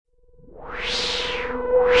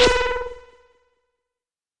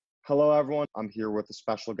Hello, everyone. I'm here with a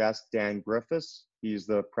special guest, Dan Griffiths. He's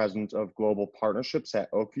the president of global partnerships at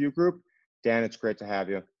Oakview Group. Dan, it's great to have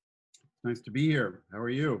you. Nice to be here. How are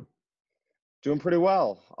you? Doing pretty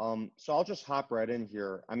well. So I'll just hop right in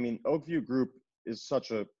here. I mean, Oakview Group is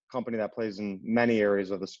such a company that plays in many areas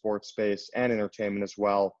of the sports space and entertainment as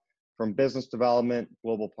well, from business development,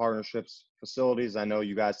 global partnerships, facilities. I know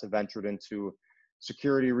you guys have ventured into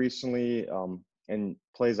security recently, and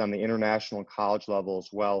plays on the international and college level as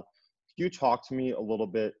well. Could you talk to me a little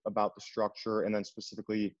bit about the structure and then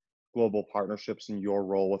specifically global partnerships and your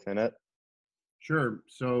role within it? Sure.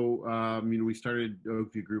 So, we started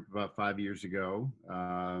Oakview Group about 5 years ago,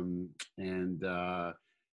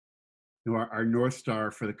 our North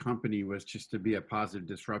Star for the company was just to be a positive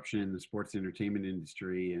disruption in the sports entertainment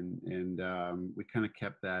industry, and we kind of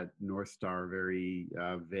kept that North Star very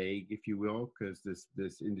vague, if you will, because this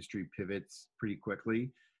industry pivots pretty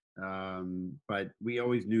quickly. But we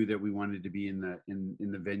always knew that we wanted to be in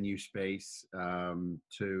the venue space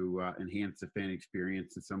to enhance the fan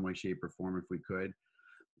experience in some way, shape, or form if we could.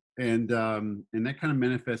 And that kind of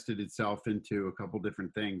manifested itself into a couple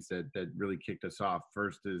different things that really kicked us off.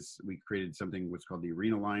 First is we created something what's called the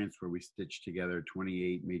Arena Alliance, where we stitched together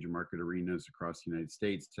 28 major market arenas across the United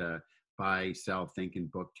States to buy, sell, think,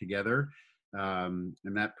 and book together. And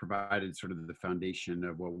that provided sort of the foundation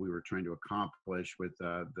of what we were trying to accomplish with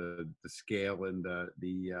the scale and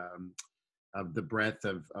the breadth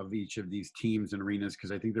of each of these teams and arenas,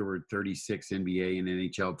 because I think there were 36 NBA and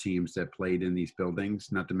NHL teams that played in these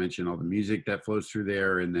buildings, not to mention all the music that flows through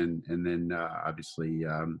there, and then obviously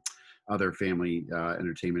other family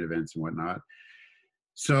entertainment events and whatnot.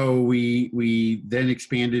 So we then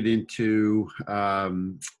expanded into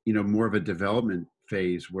more of a development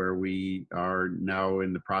phase, where we are now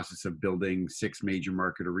in the process of building 6 major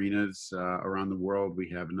market arenas around the world. We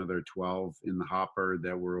have another 12 in the hopper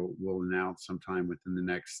that we'll announce sometime within the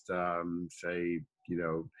next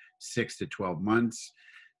 6 to 12 months.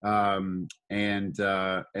 Those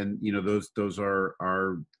are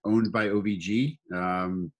owned by OVG,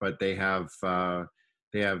 but they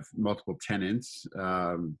have multiple tenants.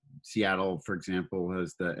 Seattle, for example,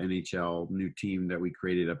 has the NHL new team that we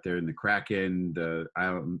created up there in the Kraken. The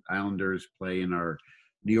Islanders play in our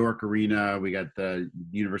New York arena. We got the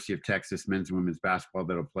University of Texas men's and women's basketball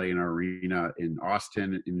that'll play in our arena in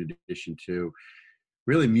Austin, in addition to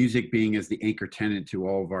really music being as the anchor tenant to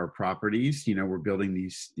all of our properties. We're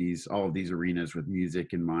building all of these arenas with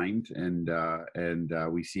music in mind, and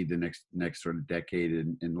we see the next sort of decade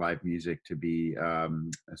in live music to be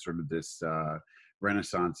sort of this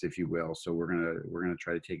renaissance, if you will. So we're gonna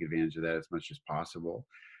try to take advantage of that as much as possible.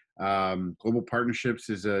 Global partnerships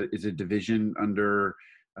is a division under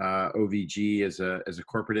OVG as a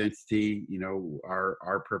corporate entity.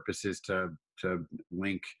 Our purpose is to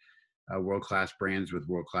link world-class brands with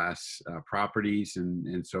world-class properties,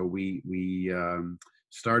 and so we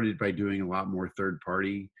started by doing a lot more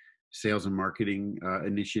third-party sales and marketing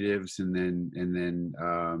initiatives, and then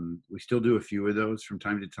we still do a few of those from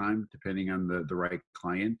time to time, depending on the right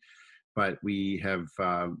client. But we have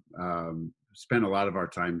spent a lot of our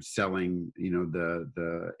time selling,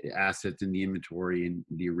 the assets and the inventory and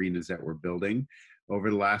the arenas that we're building over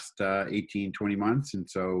the last 18, 20 months. And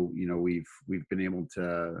so, we've been able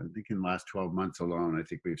to, I think in the last 12 months alone, I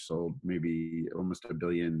think we've sold maybe almost $1.6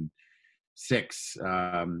 billion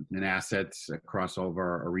in assets across all of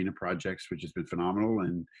our arena projects, which has been phenomenal.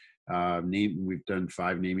 And we've done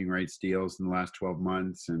 5 naming rights deals in the last 12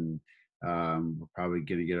 months, and we're probably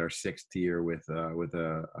going to get our 6th year with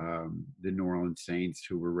the New Orleans Saints,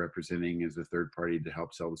 who we're representing as a third party to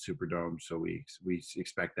help sell the Superdome. So we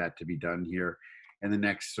expect that to be done here in the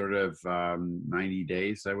next sort of 90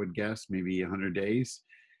 days, I would guess, maybe 100 days.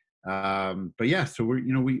 But yeah, so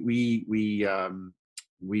we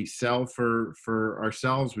sell for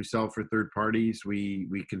ourselves, we sell for third parties,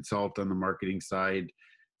 we consult on the marketing side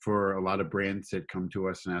for a lot of brands that come to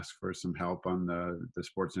us and ask for some help on the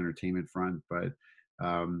sports entertainment front. But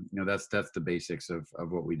that's the basics of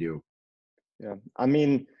what we do. Yeah, I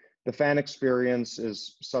mean, the fan experience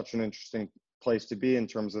is such an interesting place to be in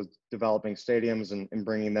terms of developing stadiums and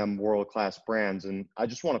bringing them world-class brands. And I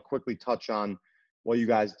just want to quickly touch on what you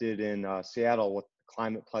guys did in Seattle with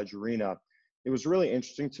Climate Pledge Arena. It was really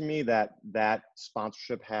interesting to me that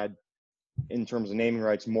sponsorship had, in terms of naming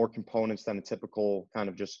rights, more components than a typical kind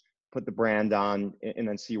of just put the brand on and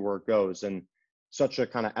then see where it goes. And such a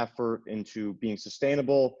kind of effort into being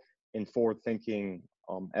sustainable and forward thinking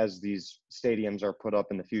as these stadiums are put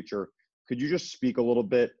up in the future. Could you just speak a little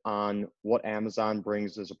bit on what Amazon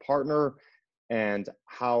brings as a partner and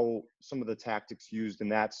how some of the tactics used in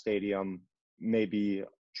that stadium may be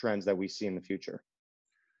trends that we see in the future?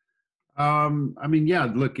 I mean, yeah,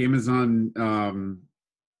 look, Amazon,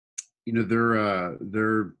 you know,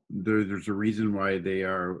 there's a reason why they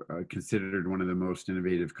are considered one of the most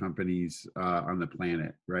innovative companies on the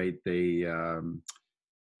planet, right? They've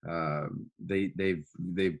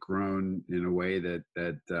grown in a way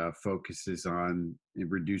that focuses on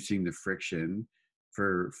reducing the friction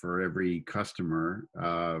for every customer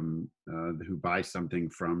who buys something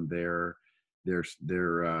from their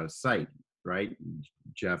site, right?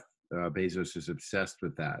 Jeff Bezos is obsessed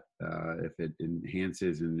with that. If it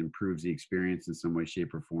enhances and improves the experience in some way,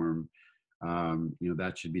 shape, or form, you know,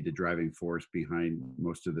 that should be the driving force behind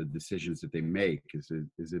most of the decisions that they make. Is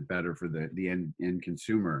it better for the end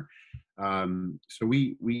consumer? So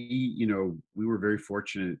you know, we were very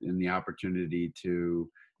fortunate in the opportunity to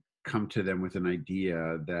come to them with an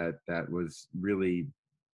idea that was really,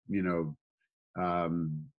 you know,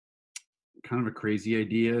 um, kind of a crazy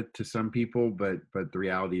idea to some people, but the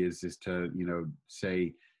reality is to, you know,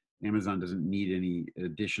 say Amazon doesn't need any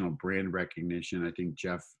additional brand recognition. I think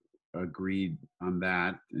Jeff agreed on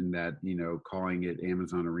that, and that, you know, calling it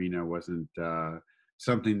Amazon Arena wasn't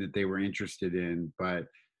something that they were interested in, but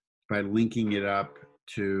by linking it up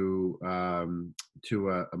to a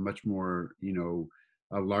much more, you know,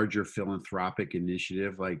 a larger philanthropic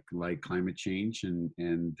initiative like climate change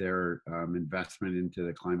and their investment into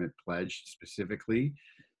the climate pledge specifically,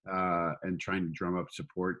 and trying to drum up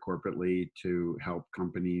support corporately to help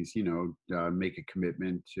companies, you know, make a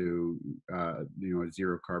commitment to you know, a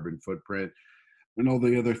zero carbon footprint, and all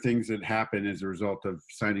the other things that happen as a result of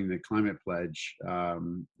signing the climate pledge.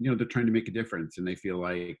 You know, they're trying to make a difference, and they feel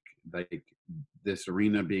like this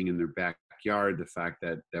arena being in their backyard, the fact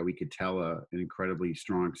that we could tell an incredibly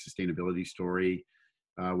strong sustainability story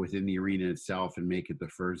within the arena itself and make it the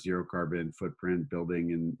first zero carbon footprint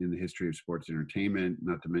building in the history of sports entertainment,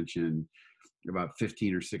 not to mention about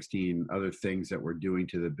 15 or 16 other things that we're doing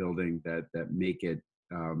to the building that make it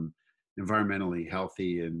environmentally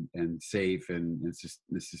healthy and safe and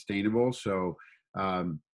sustainable. So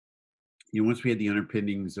you know, once we had the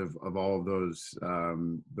underpinnings of all of those,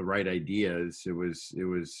 the right ideas, it was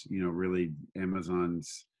you know, really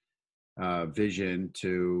Amazon's vision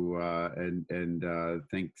to and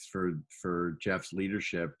thanks for Jeff's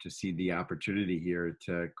leadership to see the opportunity here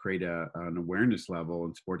to create an awareness level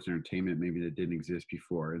in sports entertainment maybe that didn't exist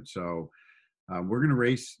before. And so we're going to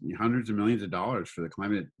raise hundreds of millions of dollars for the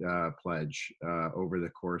climate pledge over the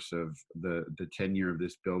course of the tenure of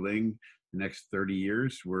this building. The next 30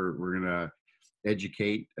 years, we're going to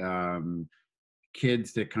educate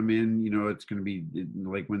kids that come in. You know, it's going to be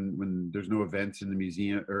like when there's no events in the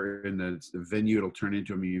museum or in the venue, it'll turn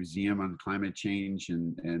into a museum on climate change,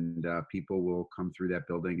 and people will come through that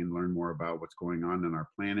building and learn more about what's going on our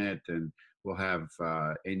planet. And we'll have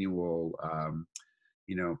annual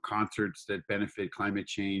you know, concerts that benefit climate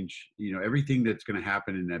change. You know, everything that's going to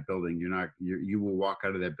happen in that building, you will walk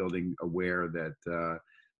out of that building aware that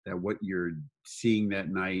that what you're seeing that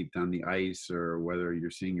night on the ice, or whether you're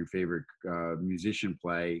seeing your favorite musician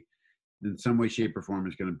play, in some way, shape, or form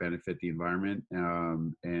is going to benefit the environment.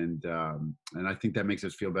 And I think that makes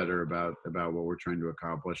us feel better about what we're trying to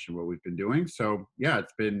accomplish and what we've been doing. So yeah,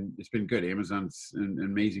 it's been good. Amazon's an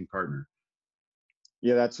amazing partner.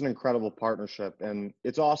 Yeah, that's an incredible partnership. And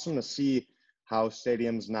it's awesome to see how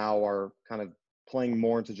stadiums now are kind of playing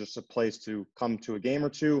more into just a place to come to a game or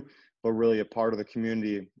two, but really a part of the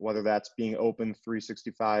community, whether that's being open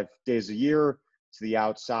 365 days a year to the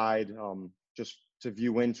outside, just to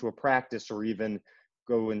view into a practice or even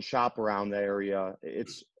go and shop around the area.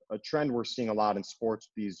 It's a trend we're seeing a lot in sports,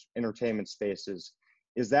 these entertainment spaces.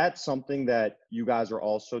 Is that something that you guys are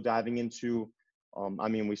also diving into? I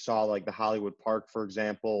mean, we saw like the Hollywood Park, for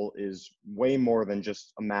example, is way more than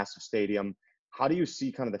just a massive stadium. How do you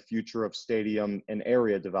see kind of the future of stadium and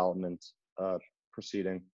area development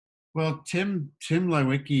proceeding? Well, Tim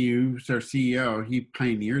Lewicki, who's our CEO, he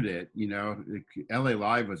pioneered it. You know, LA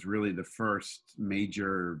Live was really the first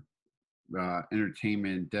major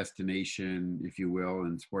entertainment destination, if you will,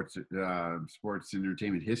 in sports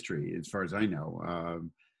entertainment history, as far as I know.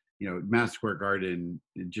 You know, Madison Square Garden,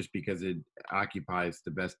 just because it occupies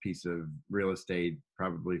the best piece of real estate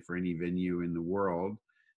probably for any venue in the world,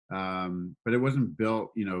 but it wasn't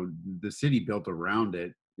built. You know, the city built around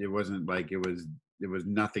it. It wasn't like it was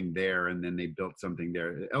nothing there, and then they built something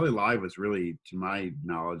there. LA Live was really, to my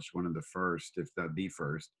knowledge, one of the first, if not the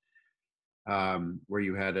first, where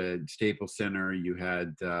you had a Staples Center, you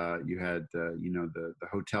had you know, the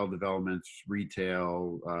hotel developments,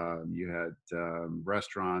 retail, you had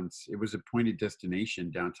restaurants. It was a pointed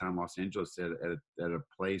destination downtown Los Angeles at a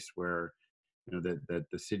place where that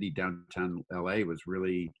the city downtown LA was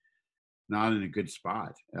really not in a good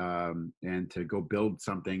spot. And to go build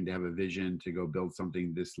something, to have a vision to go build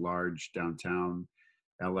something this large downtown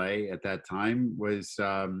LA at that time was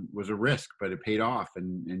a risk, but it paid off.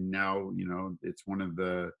 And now, it's one of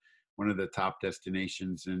the top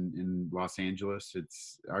destinations in Los Angeles.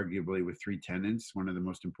 It's arguably, with three tenants, one of the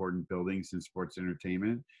most important buildings in sports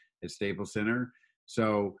entertainment at Staples Center.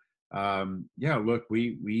 So yeah, look,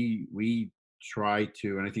 we try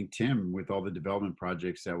to, and I think Tim, with all the development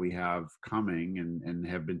projects that we have coming and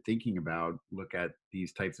have been thinking about, look at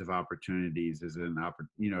these types of opportunities as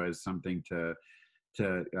as something to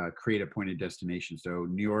create a pointed destination. So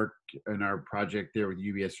New York, in our project there with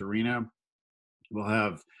UBS Arena, we'll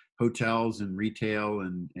have hotels and retail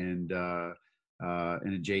and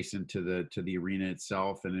adjacent to the arena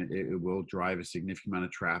itself, and it will drive a significant amount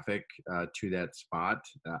of traffic to that spot,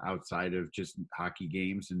 outside of just hockey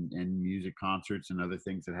games and music concerts and other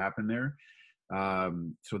things that happen there.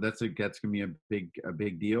 So that's going to be a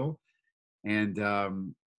big deal. And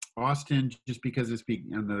Austin, just because it's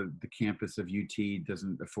on the campus of UT,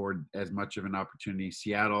 doesn't afford as much of an opportunity.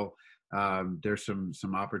 Seattle, there's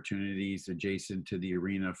some opportunities adjacent to the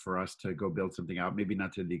arena for us to go build something out. Maybe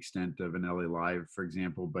not to the extent of an LA Live, for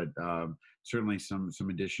example, but certainly some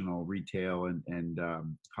additional retail and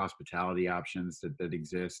hospitality options that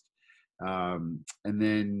exist. And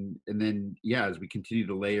then, yeah, as we continue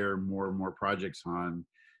to layer more and more projects on,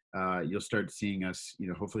 you'll start seeing us,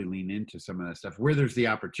 hopefully lean into some of that stuff where there's the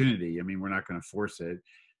opportunity. I mean, we're not going to force it,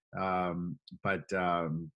 but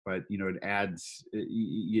it adds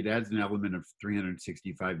an element of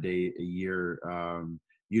 365-day a year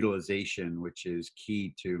utilization, which is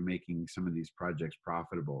key to making some of these projects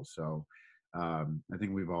profitable. So I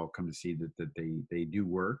think we've all come to see that they do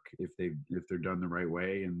work if they're done the right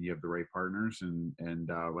way and you have the right partners. And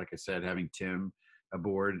like I said, having Tim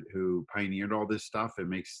aboard, who pioneered all this stuff, it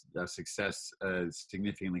makes success a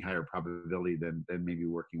significantly higher probability than maybe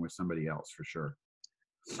working with somebody else, for sure.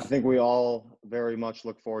 I think we all very much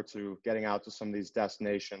look forward to getting out to some of these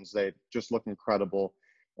destinations. They just look incredible.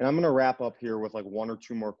 And I'm going to wrap up here with like one or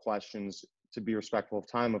two more questions, to be respectful of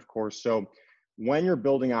time, of course. So when you're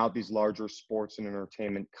building out these larger sports and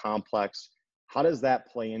entertainment complex, how does that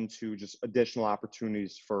play into just additional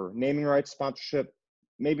opportunities for naming rights sponsorship?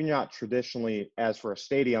 Maybe not traditionally as for a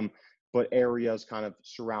stadium, but areas kind of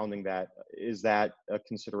surrounding that. Is that a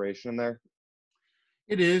consideration in there?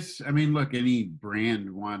 It is. I mean, look, any brand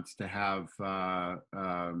wants to have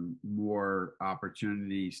more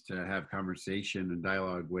opportunities to have conversation and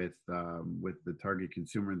dialogue with the target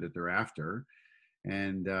consumer that they're after,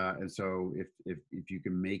 and so if you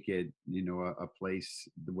can make it, a place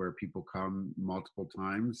where people come multiple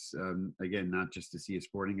times, again, not just to see a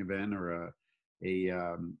sporting event or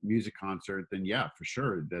a music concert, then yeah, for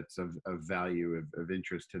sure, that's of value, of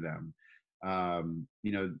interest to them.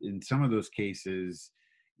 In some of those cases,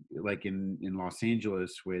 like in Los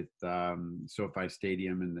Angeles with SoFi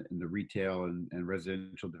Stadium and the retail and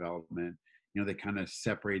residential development, they kind of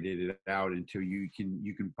separated it out into you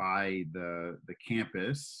can buy the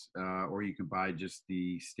campus, or you can buy just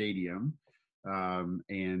the stadium. There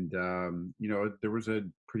was a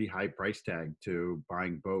pretty high price tag to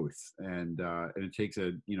buying both, and it takes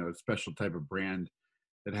a special type of brand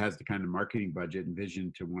that has the kind of marketing budget and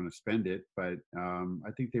vision to want to spend it. But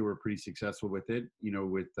I think they were pretty successful with it.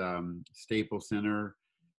 With Staples Center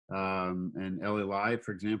and LA Live,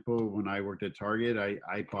 for example, when I worked at Target,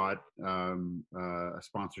 I bought a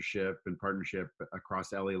sponsorship and partnership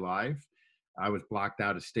across LA Live. I was blocked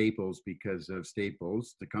out of Staples because of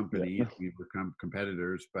Staples, the company. Yeah. We become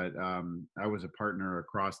competitors, but I was a partner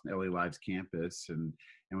across LA Live's campus and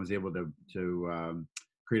was able to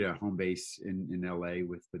create a home base in LA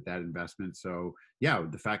with that investment. So yeah,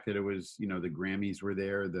 the fact that it was, the Grammys were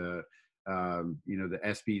there, the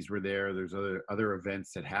ESPYs were there. There's other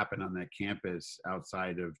events that happen on that campus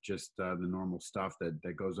outside of just the normal stuff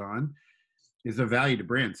that goes on, is of value to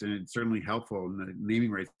brands, and it's certainly helpful in the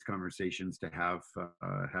naming rights conversations to have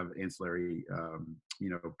ancillary,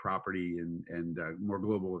 property and more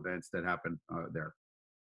global events that happen there.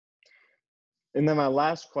 And then my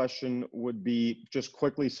last question would be just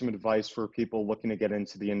quickly some advice for people looking to get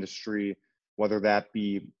into the industry, whether that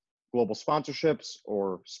be global sponsorships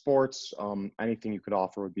or sports. Anything you could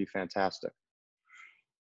offer would be fantastic.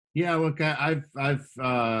 Yeah, look,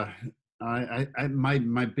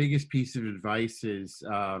 my biggest piece of advice is,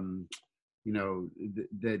 that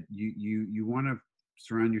you want to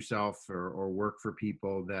surround yourself or work for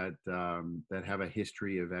people that have a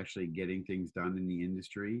history of actually getting things done in the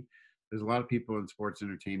industry. there's a lot of people in sports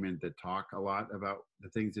entertainment that talk a lot about the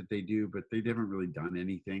things that they do, but they haven't really done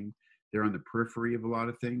anything. They're on the periphery of a lot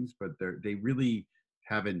of things, but they really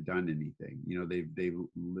haven't done anything. You know, they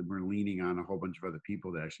were leaning on a whole bunch of other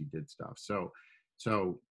people that actually did stuff. So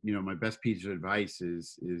you know, my best piece of advice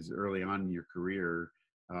is early on in your career,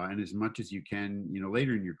 and as much as you can, you know,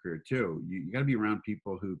 later in your career too. You got to be around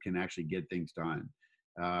people who can actually get things done,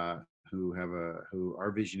 uh, who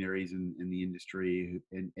are visionaries in the industry,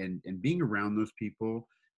 and being around those people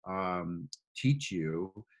teach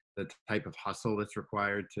you the type of hustle that's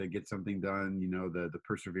required to get something done. You know, the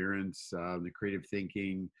perseverance, the creative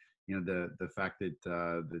thinking. You know, the fact that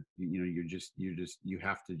that you know you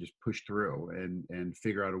have to just push through and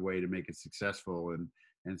figure out a way to make it successful.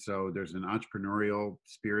 And so there's an entrepreneurial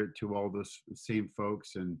spirit to all those same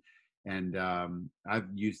folks. And I've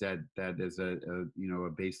used that as a you know,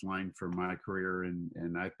 a baseline for my career,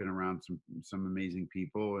 and I've been around some amazing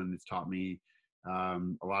people, and it's taught me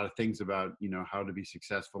a lot of things about, you know, how to be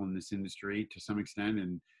successful in this industry to some extent.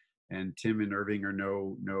 And Tim and Irving are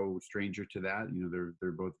no stranger to that. You know,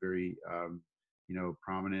 they're both very you know,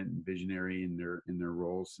 prominent and visionary in their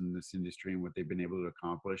roles in this industry and what they've been able to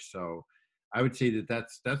accomplish. So I would say that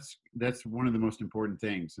that's one of the most important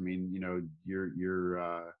things. I mean, you know,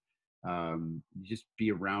 you just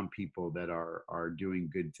be around people that are doing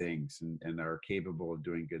good things and are capable of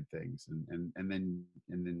doing good things, and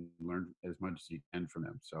then learn as much as you can from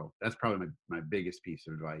them. So that's probably my biggest piece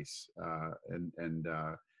of advice. And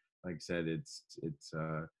like I said, it's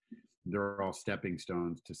they're all stepping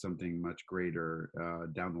stones to something much greater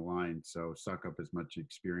down the line. So suck up as much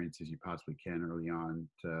experience as you possibly can early on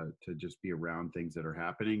to just be around things that are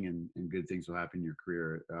happening, and good things will happen in your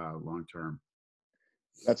career long term.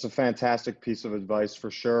 That's a fantastic piece of advice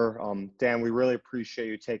for sure. Dan, we really appreciate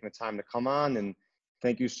you taking the time to come on, and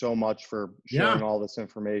thank you so much for sharing Yeah, all this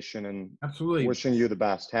information, and absolutely. wishing you the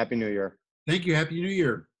best. Happy New Year. Thank you. Happy New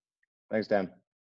Year. Thanks, Dan.